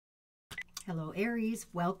Hello, Aries.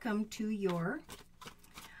 Welcome to your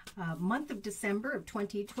month of December of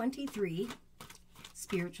 2023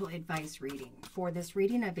 spiritual advice reading. For this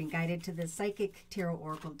reading, I've been guided to the Psychic Tarot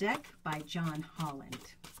Oracle deck by John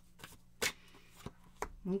Holland.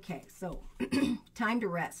 Okay, so time to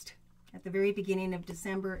rest. At the very beginning of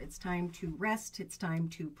December, it's time to rest. It's time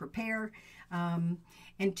to prepare and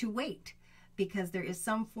to wait, because there is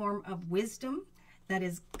some form of wisdom that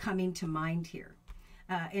is coming to mind here.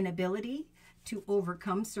 An ability to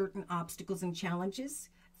overcome certain obstacles and challenges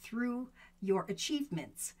through your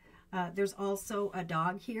achievements. There's also a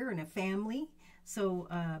dog here and a family. So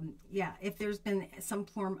yeah, if there's been some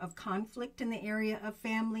form of conflict in the area of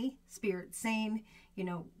family, Spirit's saying, you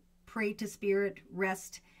know, pray to Spirit,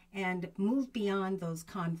 rest, and move beyond those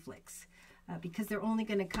conflicts because they're only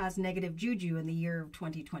going to cause negative juju in the year of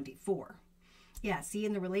 2024. Yeah, see,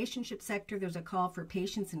 in the relationship sector, there's a call for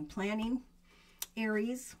patience and planning,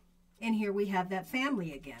 Aries, and here we have that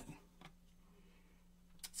family again.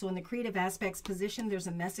 So in the creative aspects position, there's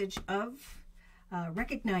a message of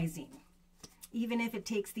recognizing, even if it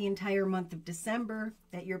takes the entire month of December,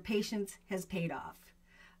 that your patience has paid off.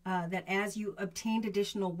 That as you obtained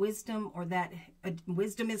additional wisdom, or that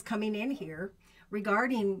wisdom is coming in here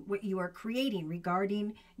regarding what you are creating,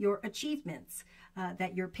 regarding your achievements,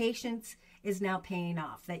 that your patience is now paying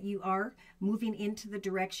off, that you are moving into the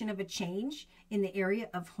direction of a change in the area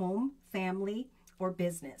of home, family, or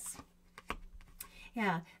business.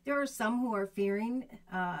 Yeah, there are some who are fearing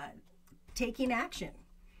taking action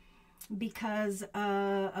because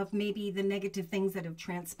of maybe the negative things that have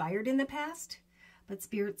transpired in the past. But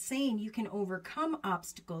Spirit's saying you can overcome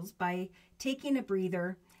obstacles by taking a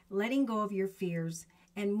breather, letting go of your fears,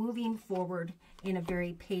 and moving forward in a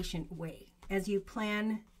very patient way. As you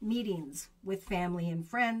plan meetings with family and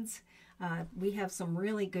friends, we have some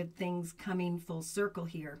really good things coming full circle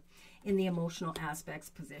here in the emotional aspects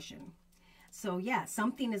position. So yeah,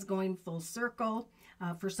 something is going full circle.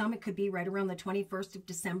 For some, it could be right around the 21st of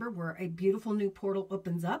December, where a beautiful new portal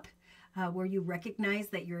opens up, where you recognize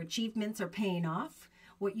that your achievements are paying off.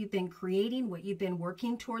 What you've been creating, what you've been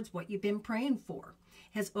working towards, what you've been praying for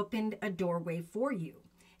has opened a doorway for you,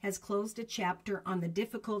 has closed a chapter on the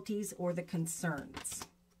difficulties or the concerns.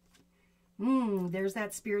 There's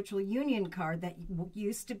that spiritual union card that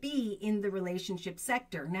used to be in the relationship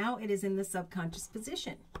sector. Now it is in the subconscious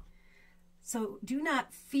position. So do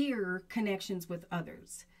not fear connections with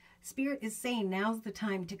others. Spirit is saying now's the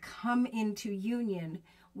time to come into union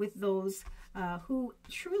with those who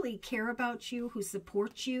truly care about you, who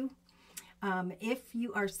support you. If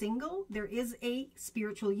you are single, there is a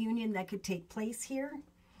spiritual union that could take place here.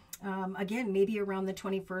 Again, maybe around the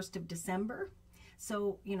 21st of December.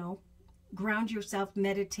 So, you know, ground yourself,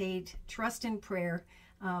 meditate, trust in prayer,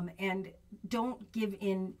 and don't give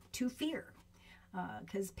in to fear.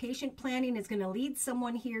 Because patient planning is going to lead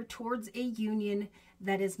someone here towards a union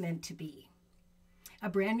that is meant to be. A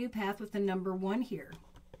brand new path with the number 1 here.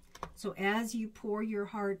 So as you pour your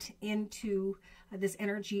heart into this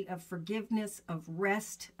energy of forgiveness, of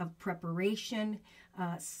rest, of preparation,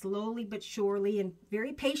 slowly but surely and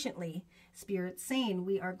very patiently, Spirit's saying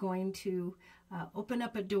we are going to open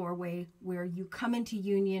up a doorway where you come into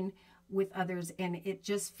union with others and it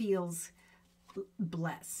just feels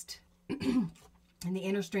blessed. In the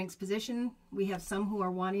inner strengths position, we have some who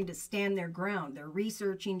are wanting to stand their ground. They're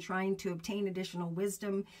researching, trying to obtain additional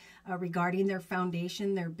wisdom regarding their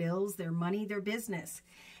foundation, their bills, their money, their business.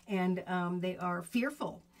 And they are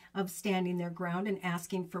fearful of standing their ground and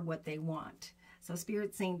asking for what they want. So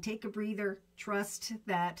Spirit's saying, take a breather, trust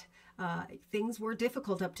that things were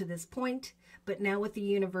difficult up to this point, but now with the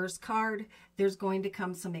universe card, there's going to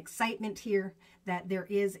come some excitement here that there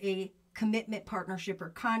is a commitment, partnership, or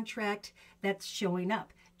contract that's showing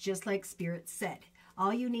up, just like Spirit said.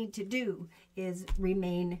 All you need to do is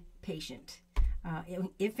remain patient.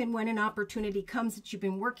 If and when an opportunity comes that you've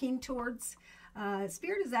been working towards,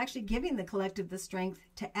 Spirit is actually giving the collective the strength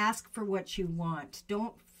to ask for what you want.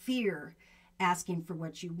 Don't fear asking for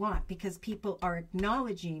what you want, because people are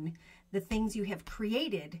acknowledging the things you have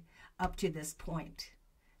created up to this point.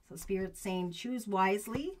 So Spirit's saying, choose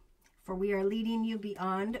wisely, for we are leading you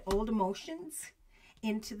beyond old emotions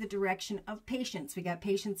into the direction of patience. We got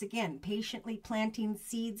patience again, patiently planting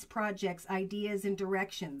seeds, projects, ideas, and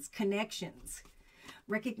directions, connections.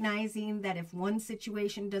 Recognizing that if one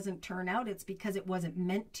situation doesn't turn out, it's because it wasn't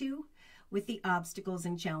meant to, with the obstacles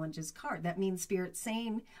and challenges card. That means Spirit's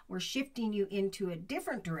saying we're shifting you into a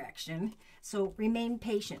different direction, so remain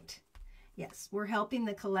patient. Yes, we're helping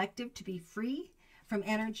the collective to be free from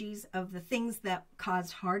energies of the things that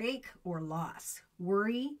caused heartache or loss,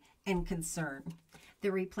 worry, and concern.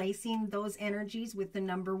 They're replacing those energies with the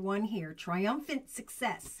number 1 here. Triumphant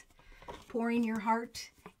success. Pouring your heart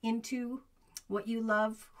into what you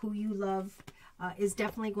love, who you love, is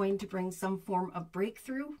definitely going to bring some form of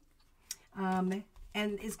breakthrough, and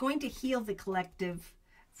is going to heal the collective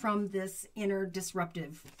from this inner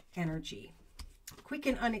disruptive energy. Quick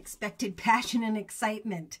and unexpected passion and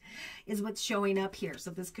excitement is what's showing up here. So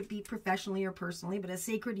this could be professionally or personally, but a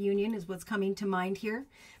sacred union is what's coming to mind here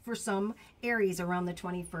for some Aries around the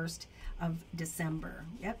 21st of December.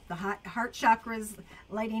 Yep, the heart chakra is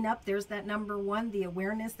lighting up. There's that number 1, the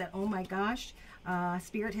awareness that, oh my gosh,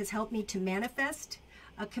 Spirit has helped me to manifest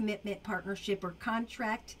a commitment, partnership, or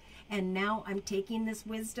contract. And now I'm taking this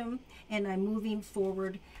wisdom and I'm moving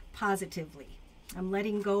forward positively. I'm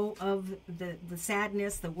letting go of the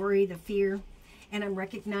sadness, the worry, the fear, and I'm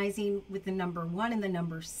recognizing with the number 1 and the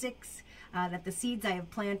number 6 that the seeds I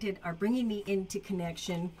have planted are bringing me into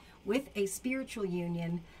connection with a spiritual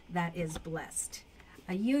union that is blessed,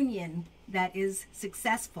 a union that is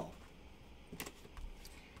successful.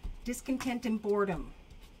 Discontent and boredom.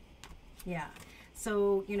 Yeah.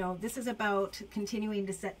 So, you know, this is about continuing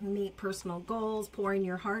to set and meet personal goals, pouring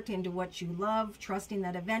your heart into what you love, trusting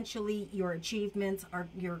that eventually your achievements,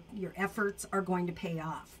 your efforts are going to pay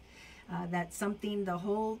off. That's something the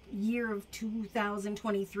whole year of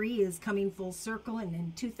 2023 is coming full circle, and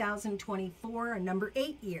in 2024, a number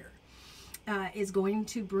 8 year, is going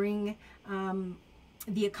to bring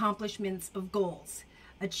the accomplishments of goals,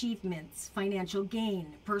 achievements, financial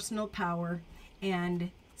gain, personal power,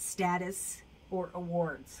 and status or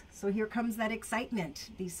awards. So here comes that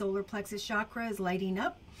excitement. The solar plexus chakra is lighting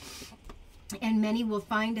up, and many will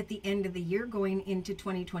find at the end of the year going into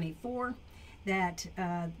 2024 that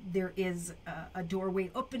there is a doorway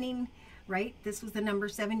opening, right? This was the number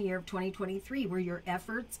 7 year of 2023, where your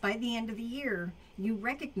efforts by the end of the year you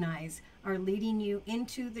recognize are leading you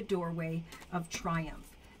into the doorway of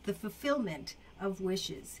triumph, the fulfillment of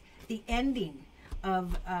wishes, the ending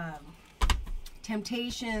of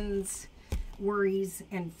temptations, worries,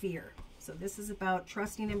 and fear. So this is about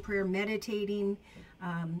trusting in prayer, meditating,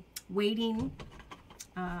 waiting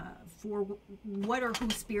for what or who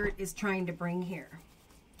Spirit is trying to bring here.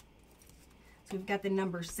 So we've got the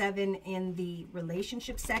number 7 in the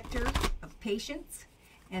relationship sector of patience,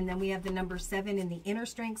 and then we have the number 7 in the inner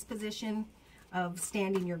strengths position of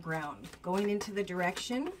standing your ground, going into the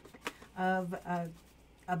direction of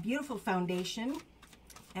a beautiful foundation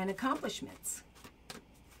and accomplishments.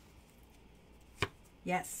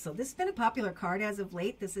 Yes, so this has been a popular card as of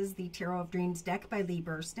late. This is the Tarot of Dreams deck by Lee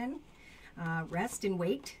Burston. Rest and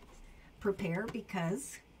wait. Prepare,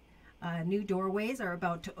 because new doorways are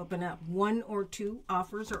about to open up. 1 or 2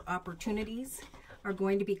 offers or opportunities are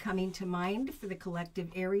going to be coming to mind for the collective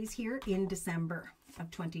Aries here in December of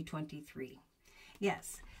 2023.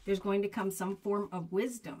 Yes, there's going to come some form of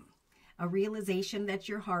wisdom, a realization that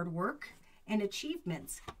your hard work and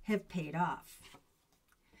achievements have paid off.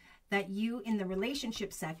 That you in the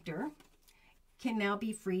relationship sector can now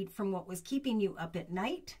be freed from what was keeping you up at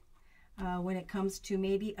night when it comes to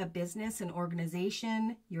maybe a business, an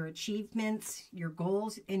organization, your achievements, your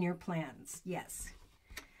goals, and your plans. Yes.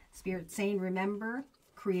 Spirit's saying, remember,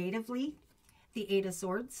 creatively, the 8 of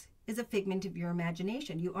Swords is a figment of your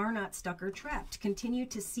imagination. You are not stuck or trapped. Continue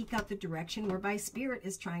to seek out the direction whereby Spirit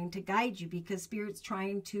is trying to guide you, because Spirit's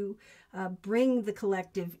trying to bring the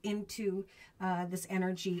collective into this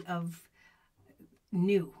energy of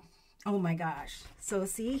new. Oh my gosh. So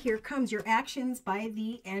see, here comes your actions by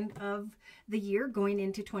the end of the year going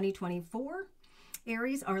into 2024.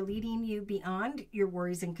 Aries are leading you beyond your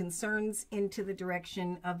worries and concerns into the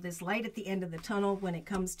direction of this light at the end of the tunnel when it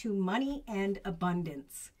comes to money and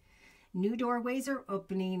abundance. New doorways are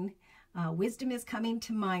opening. Wisdom is coming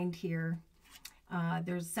to mind here.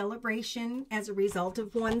 There's celebration as a result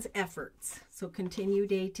of one's efforts. So continue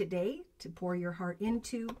day to day to pour your heart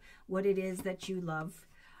into what it is that you love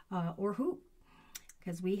or who.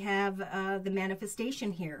 Because we have the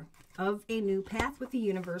manifestation here of a new path with the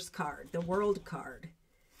Universe card, the World card,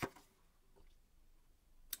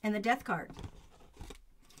 and the Death card.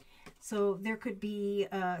 So there could be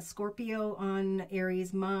Scorpio on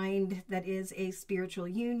Aries' mind that is a spiritual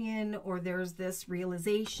union, or there's this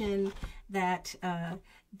realization that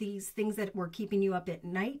these things that were keeping you up at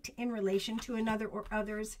night in relation to another or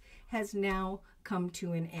others has now come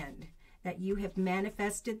to an end. That you have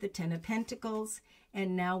manifested the 10 of Pentacles,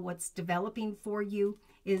 and now what's developing for you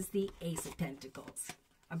is the Ace of Pentacles.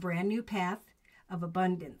 A brand new path of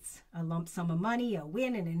abundance, a lump sum of money, a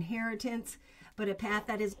win, an inheritance, but a path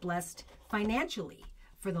that is blessed financially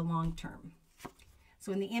for the long term.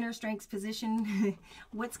 So in the inner strengths position,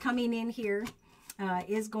 what's coming in here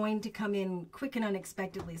is going to come in quick and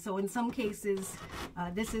unexpectedly. So in some cases,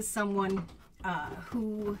 this is someone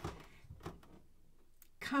who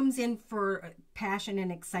comes in for passion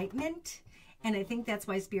and excitement. And I think that's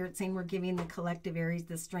why Spirit's saying we're giving the collective Aries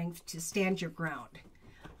the strength to stand your ground,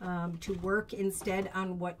 to work instead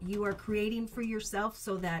on what you are creating for yourself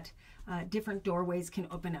so that different doorways can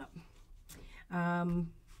open up.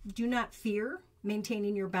 Do not fear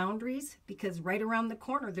maintaining your boundaries, because right around the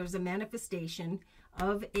corner there's a manifestation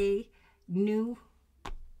of a new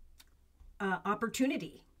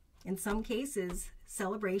opportunity. In some cases,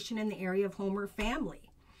 celebration in the area of home or family.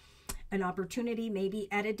 An opportunity maybe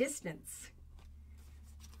at a distance.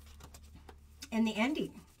 And the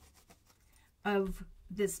ending of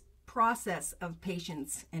this process of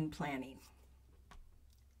patience and planning.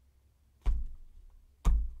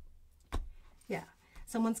 Yeah.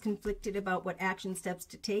 Someone's conflicted about what action steps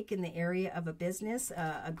to take in the area of a business,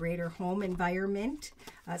 a greater home environment.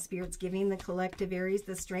 Spirit's giving the collective Aries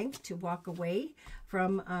the strength to walk away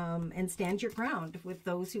from and stand your ground with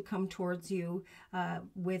those who come towards you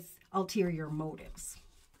with ulterior motives.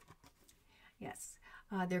 Yes,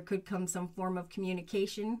 there could come some form of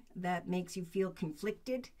communication that makes you feel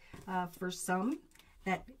conflicted. For some,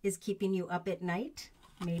 that is keeping you up at night,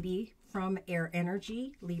 maybe from air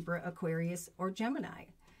energy, Libra, Aquarius, or Gemini.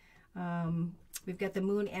 We've got the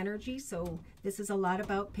moon energy, so this is a lot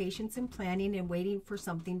about patience and planning and waiting for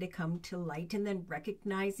something to come to light, and then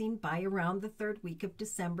recognizing by around the 3rd week of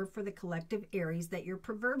December for the collective Aries that your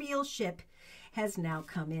proverbial ship has now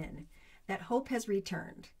come in. That hope has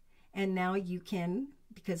returned, and now you can,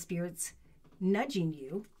 because Spirit's nudging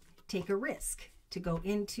you, take a risk to go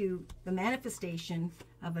into the manifestation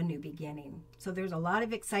of a new beginning. So there's a lot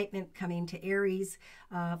of excitement coming to Aries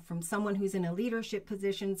from someone who's in a leadership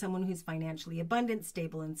position, someone who's financially abundant,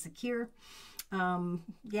 stable, and secure.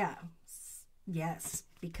 Yes,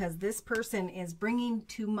 because this person is bringing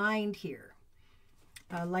to mind here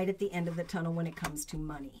light at the end of the tunnel when it comes to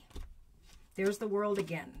money. There's the world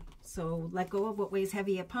again. So let go of what weighs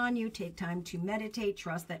heavy upon you. Take time to meditate.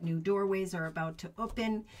 Trust that new doorways are about to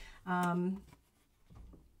open.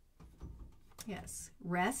 Yes,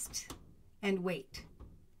 rest and wait,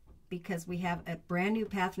 because we have a brand new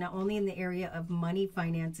path, not only in the area of money,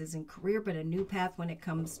 finances, and career, but a new path when it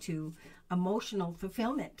comes to emotional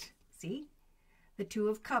fulfillment. See? The Two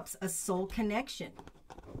of Cups, a soul connection,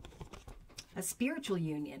 a spiritual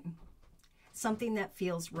union, something that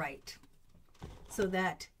feels right, so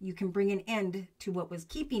that you can bring an end to what was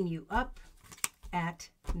keeping you up at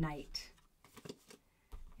night.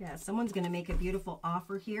 Yeah, someone's going to make a beautiful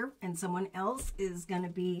offer here, and someone else is going to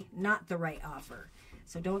be not the right offer.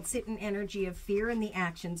 So don't sit in energy of fear in the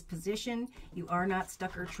actions position. You are not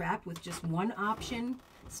stuck or trapped with just one option.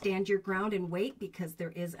 Stand your ground and wait, because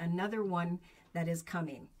there is another one that is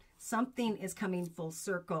coming. Something is coming full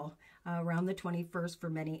circle around the 21st for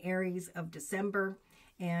many Aries of December,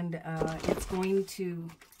 and it's going to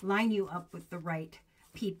line you up with the right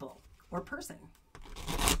people or person.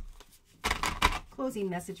 Closing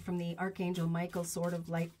message from the Archangel Michael Sword of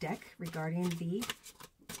Light deck regarding the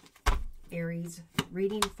Aries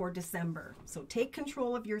reading for December. So take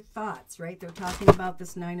control of your thoughts, right? They're talking about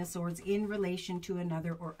this Nine of Swords in relation to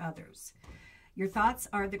another or others. Your thoughts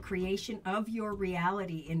are the creation of your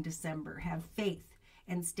reality in December. Have faith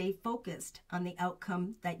and stay focused on the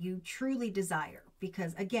outcome that you truly desire.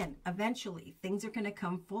 Because again, eventually things are going to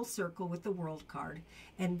come full circle with the World card.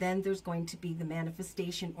 And then there's going to be the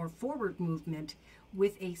manifestation or forward movement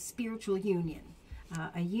with a spiritual union.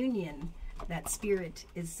 A union that Spirit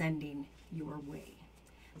is sending your way.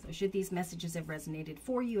 So should these messages have resonated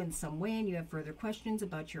for you in some way and you have further questions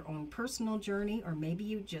about your own personal journey, or maybe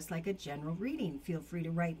you just like a general reading, feel free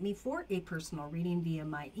to write me for a personal reading via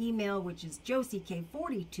my email, which is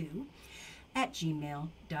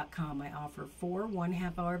josiek42@gmail.com. I offer 4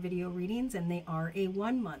 1/2-hour video readings, and they are a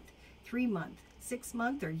 1-month, 3-month,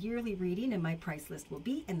 6-month, or yearly reading, and my price list will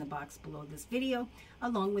be in the box below this video,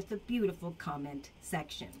 along with the beautiful comment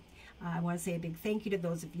section. I want to say a big thank you to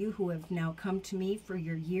those of you who have now come to me for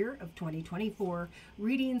your year of 2024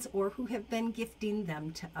 readings, or who have been gifting them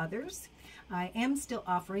to others. I am still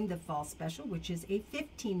offering the fall special, which is a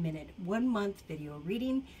 15-minute, 1-month video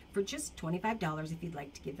reading for just $25 if you'd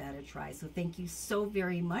like to give that a try. So thank you so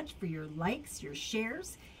very much for your likes, your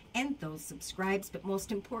shares, and those subscribes, but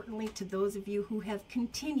most importantly to those of you who have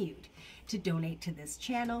continued to donate to this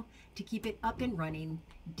channel to keep it up and running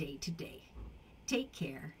day to day. Take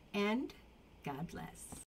care, and God bless.